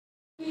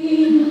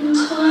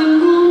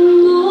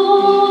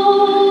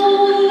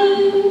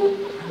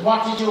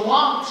What did you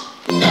want?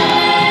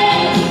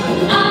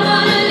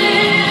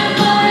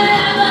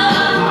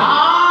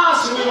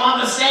 So we want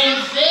the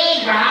same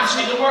thing. Perhaps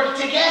we could work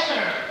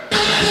together.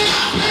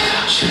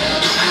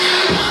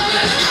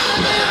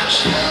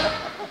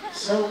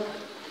 So,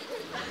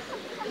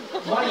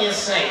 what are you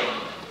saying?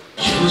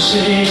 You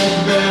say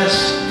it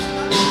best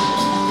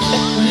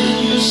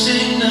when you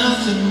say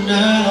nothing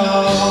at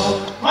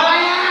all. Well,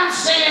 I am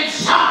saying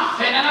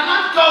something, and I'm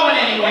not going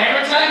anywhere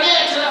until I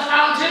get to the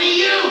Fountain of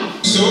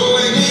Youth. So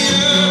wake me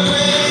up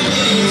when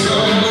it's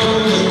all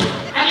over.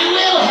 And you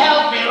will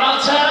help me, or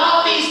I'll turn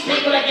all these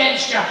people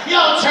against you.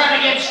 You'll turn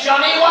against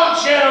Johnny, won't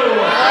you?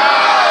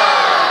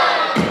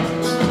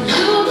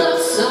 You look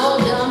so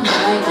dumb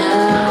right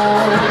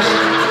now.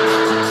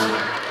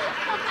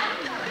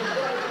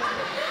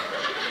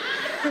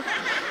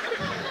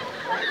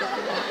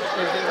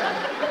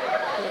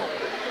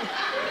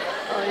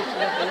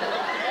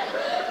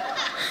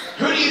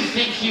 Who do you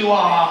think you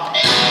are?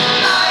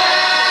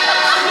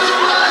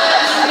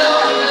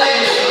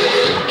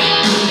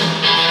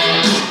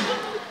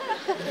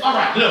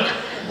 Alright, look,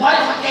 what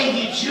if I gave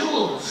you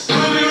jewels?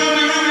 Ruby,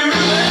 Ruby, Ruby, Ruby.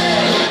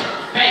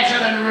 Better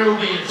than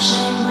rubies.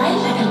 Shine bright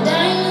like a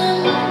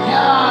diamond.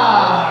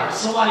 Yeah,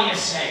 so what do you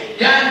say?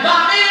 That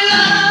bought me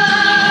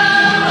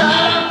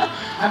love.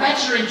 I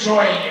bet you're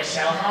enjoying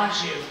yourself,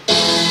 aren't you?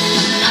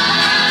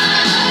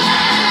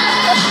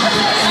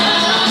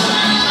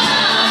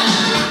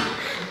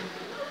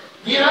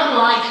 You don't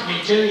like me,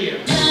 do you?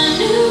 I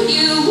knew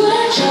you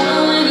were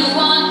trouble when you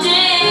walked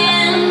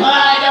in. Well,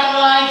 I don't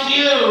like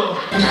you.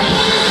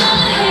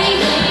 Hey, hey,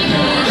 hey,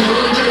 hey,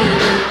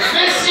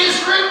 This is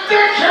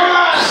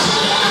ridiculous!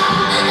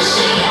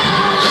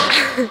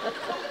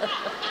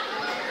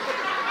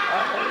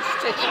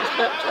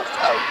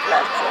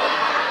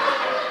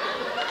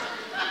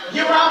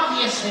 You're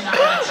obviously not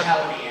going to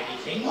tell me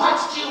anything. What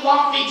do you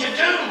want me to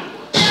do?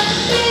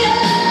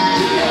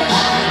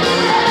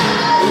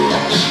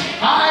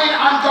 Fine,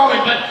 I'm going,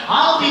 but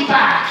I'll be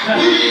back.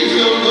 Please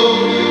don't go.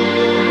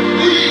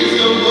 Please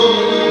don't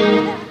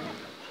go.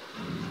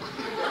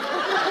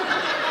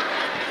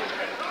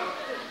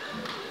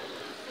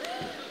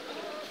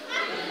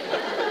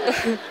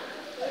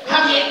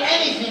 Have you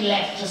anything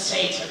left to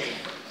say to me?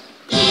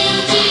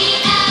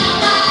 UTLY.